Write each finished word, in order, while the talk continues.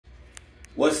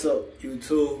What's up,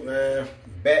 YouTube, man?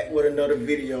 Back with another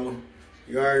video.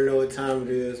 You already know what time it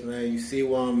is, man. You see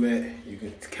where I'm at. You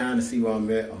can kind of see where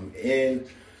I'm at. I'm in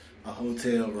a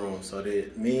hotel room, so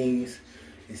that means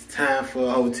it's time for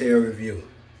a hotel review.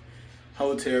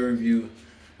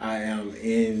 I am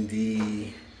in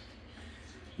the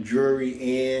Drury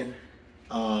Inn,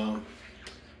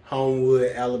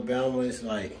 Homewood, Alabama. It's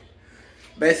like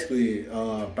basically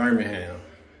Birmingham,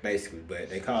 basically, but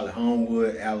they call it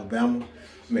Homewood, Alabama.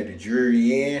 I'm at the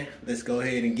Drury Inn. Let's go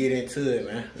ahead and get into it,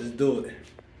 man. Let's do it.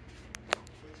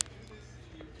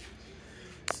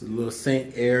 It's a little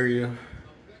sink area.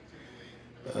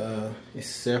 It's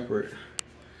separate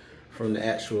from the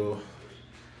actual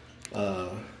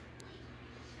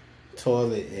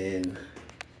toilet and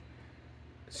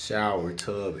shower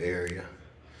tub area.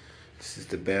 This is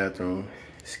the bathroom.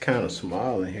 It's kind of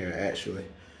small in here, actually.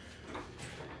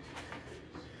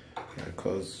 Gotta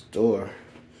close the door.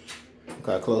 Look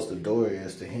how close the door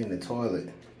is to hitting the toilet.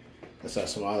 That's how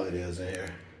small it is in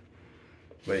here.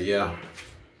 But yeah.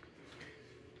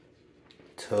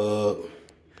 Tub.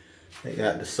 They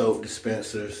got the soap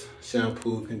dispensers,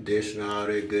 shampoo, conditioner, all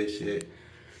that good shit.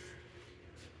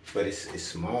 But it's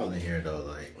small in here though,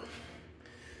 like.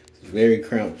 It's very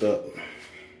cramped up.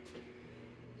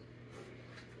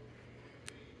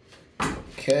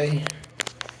 Okay.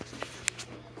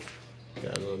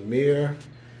 Got a little mirror.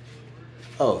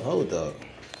 Oh, hold up.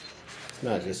 It's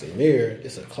not just a mirror,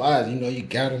 it's a closet. You know, you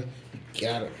gotta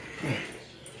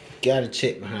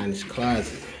check behind this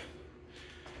closet.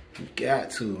 You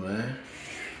got to, man.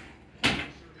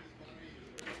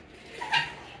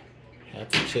 Have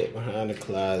to check behind the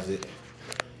closet.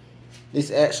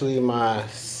 This is actually my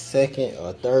second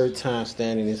or third time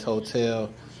staying in this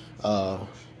hotel.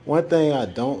 One thing I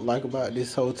don't like about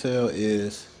this hotel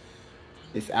is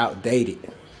it's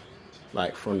outdated.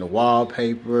 Like from the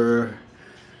wallpaper,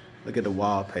 look at the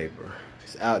wallpaper.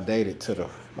 It's outdated to the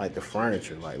the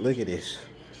furniture. Like look at this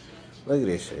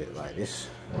shit. Like this,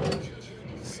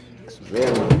 it's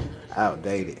very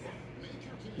outdated,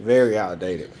 very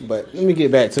outdated. But let me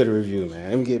get back to the review, man.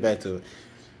 Let me get back to it.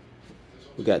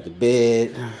 We got the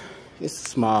bed. It's a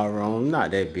small room,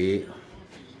 not that big.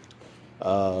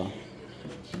 Got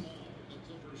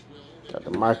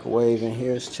the microwave in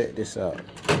here. Let's check this out.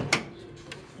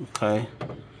 Okay.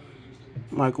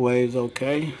 Microwave's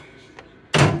okay.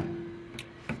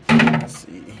 Let's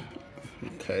see.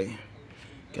 Okay.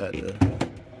 Got the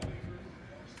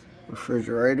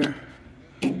refrigerator.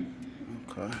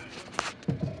 Okay.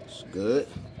 It's good.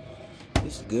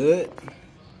 It's good.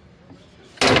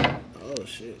 Oh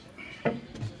shit.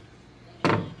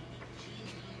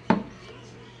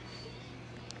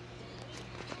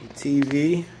 The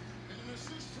TV.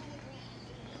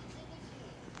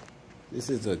 This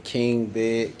is a king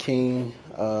bed, king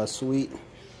suite.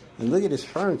 And look at this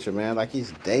furniture, man. Like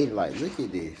it's dated. Like look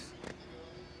at this.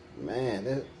 Man,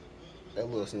 that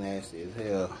looks nasty as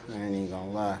hell. I ain't even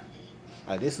gonna lie.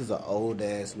 Like this is an old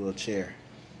ass little chair.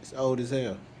 It's old as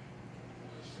hell.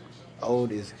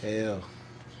 Old as hell.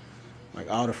 Like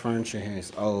all the furniture here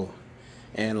is old.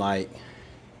 And like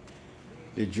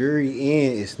the Drury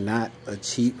Inn is not a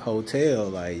cheap hotel.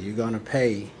 Like you're gonna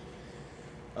pay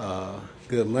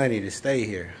good money to stay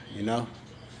here, you know.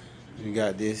 You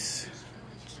got this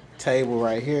table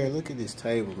right here. Look at this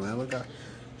table, man. Look how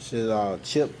shit all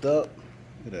chipped up.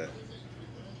 Look at that.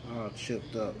 All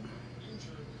chipped up.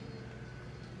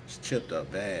 It's chipped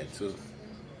up bad too.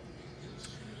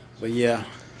 But yeah.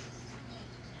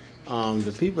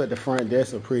 The people at the front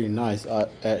desk are pretty nice,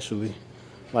 actually.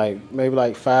 Like maybe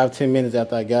like 5-10 minutes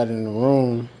after I got in the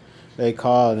room, they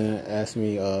called and asked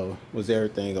me, was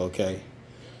everything okay?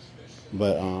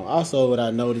 But also what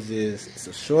I noticed is it's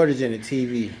a shortage in the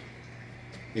TV.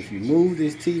 If you move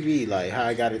this TV, like how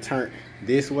I got it turned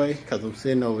this way, because I'm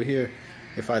sitting over here,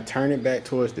 if I turn it back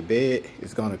towards the bed,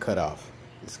 it's gonna cut off.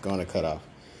 It's gonna cut off.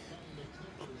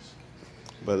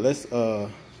 But let's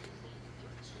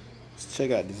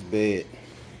check out this bed.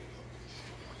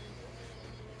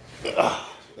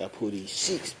 Gotta pull these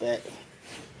sheets back.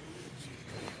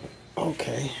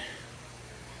 Okay.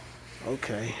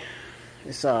 Okay.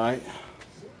 It's alright.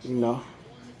 You know.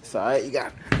 It's alright. You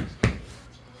got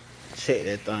check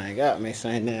that thing out, man. So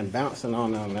ain't nothing bouncing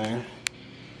on them, man.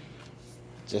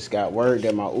 Just got word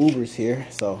that my Uber's here.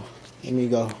 So let me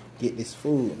go get this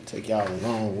food and take y'all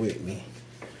along with me.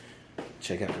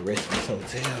 Check out the rest of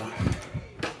this hotel.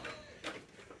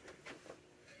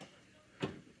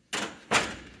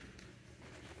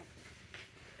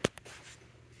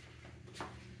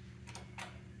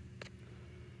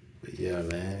 But yeah,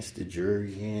 man, it's the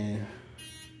Drury Inn.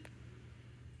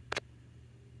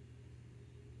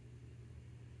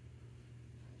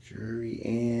 Drury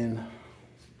Inn.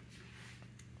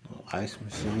 Ice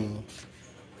machine.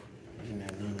 Ain't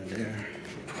that none of there.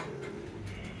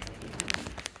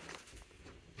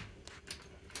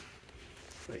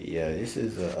 But yeah, this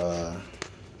is a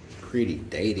pretty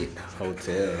dated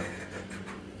hotel.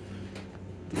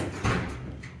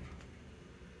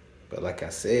 But like I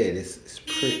said, it's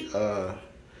pretty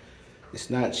it's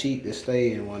not cheap to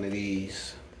stay in one of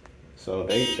these. So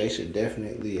they should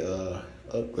definitely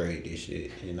upgrade this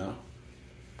shit, you know?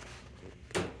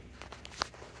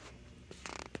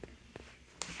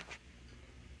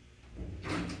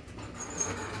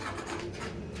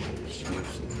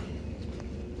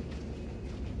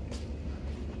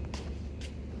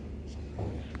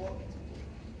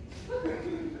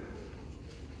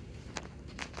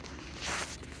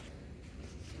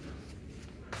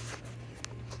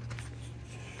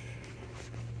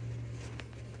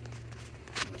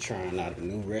 Trying out a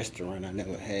new restaurant I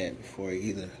never had before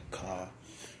either, called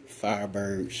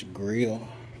Firebird's Grill,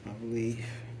 I believe.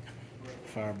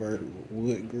 Firebird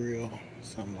Wood Grill,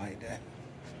 something like that.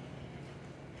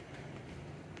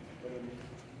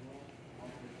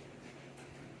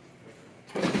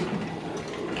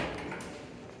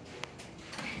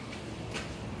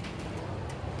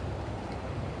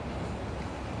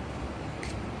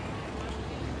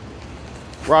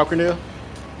 Rob Cornell?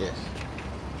 Yes.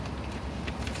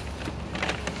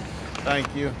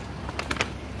 Thank you.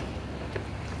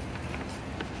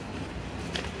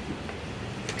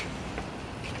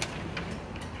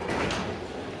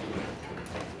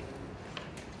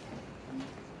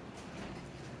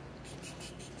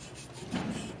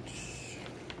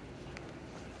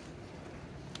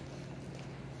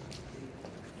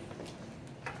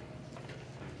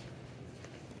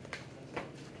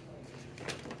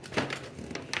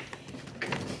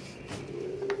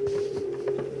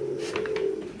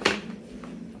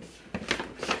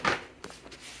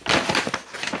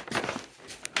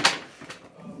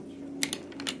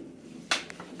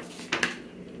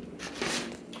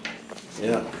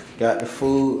 Yeah, got the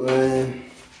food, man.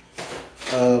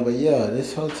 But yeah,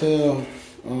 this hotel,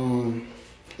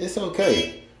 it's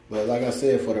okay. But like I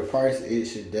said, for the price, it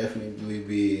should definitely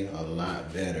be a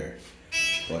lot better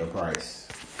for the price.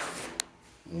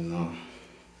 You know.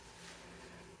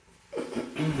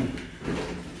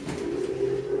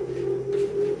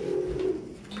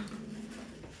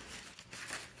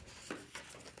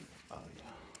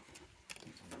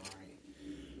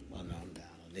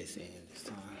 This end this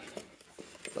time.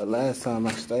 But last time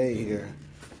I stayed here,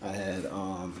 I had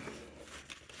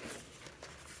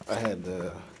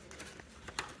the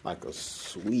like a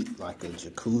suite, like a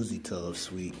jacuzzi tub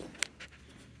suite.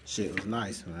 Shit was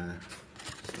nice, man.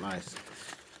 It's nice.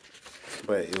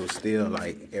 But it was still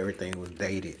like everything was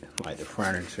dated. Like the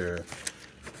furniture,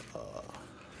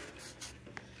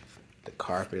 the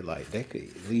carpet, like they could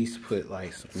at least put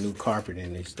like some new carpet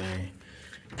in this thing.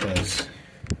 Because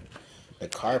the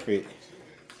carpet,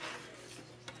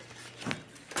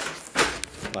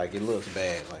 like, it looks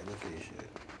bad. Like, look at this shit.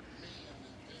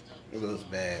 It looks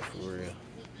bad for real.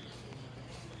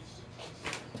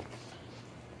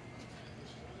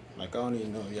 Like, I don't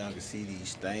even know if y'all can see these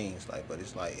stains, like, but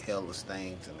it's like hella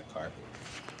stains in the carpet.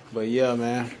 But yeah,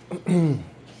 man.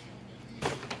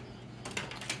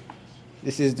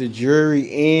 This is the Drury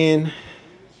Inn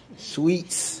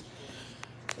Suites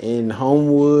in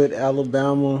Homewood,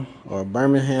 Alabama, or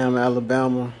Birmingham,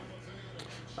 Alabama.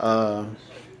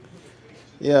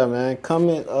 Yeah, man.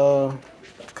 Comment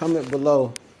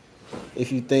below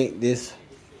if you think this.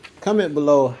 Comment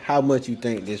below how much you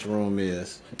think this room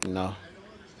is. You know,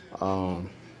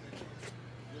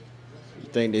 you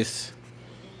think this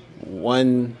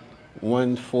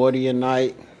 140 a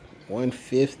night,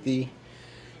 150,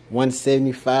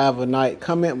 175 a night?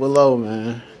 Comment below,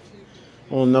 man. I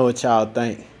don't know what y'all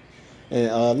think.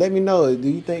 And let me know, do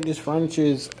you think this furniture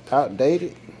is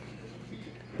outdated?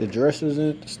 The dressers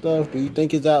and stuff, do you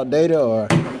think it's outdated or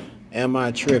am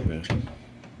I tripping?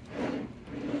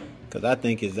 Because I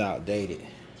think it's outdated.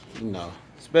 You know,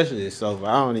 especially this sofa.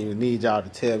 I don't even need y'all to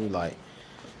tell me, like,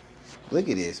 look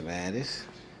at this, man.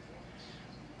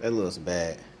 That looks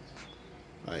bad.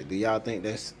 Like, do y'all think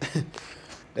that's...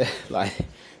 like,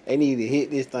 they need to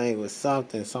hit this thing with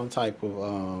something, some type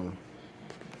of...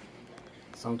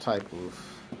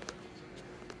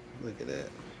 look at that.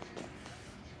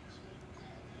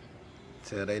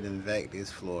 Till they didn't vac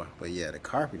this floor. But yeah, the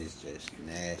carpet is just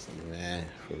nasty, man.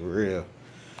 For real.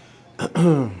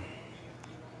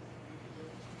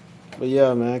 But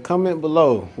yeah, man, comment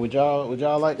below. Would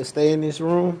y'all like to stay in this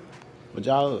room? Would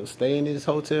y'all stay in this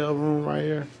hotel room right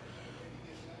here?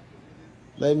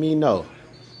 Let me know.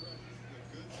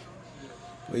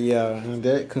 But yeah, and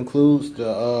that concludes the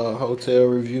hotel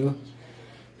review.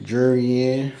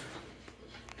 Drury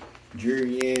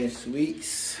Inn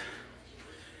Suites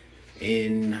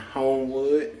in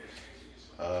Homewood.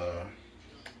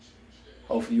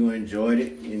 Hopefully you enjoyed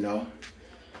it. You know,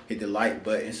 hit the like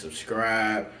button,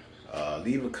 subscribe,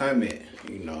 leave a comment.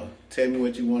 You know, tell me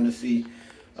what you want to see,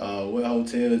 what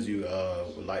hotels you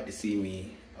would like to see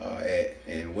me at,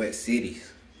 and what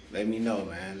cities. Let me know,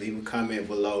 man. Leave a comment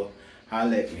below.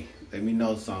 Holler at me. Let me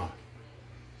know something.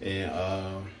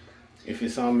 And if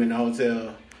it's something in the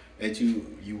hotel that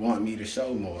you want me to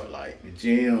show more, like the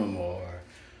gym or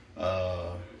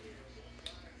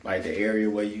like the area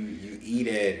where you eat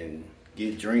at and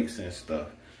get drinks and stuff,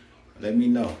 let me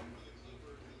know.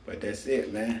 But that's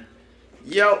it, man.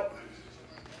 Yo!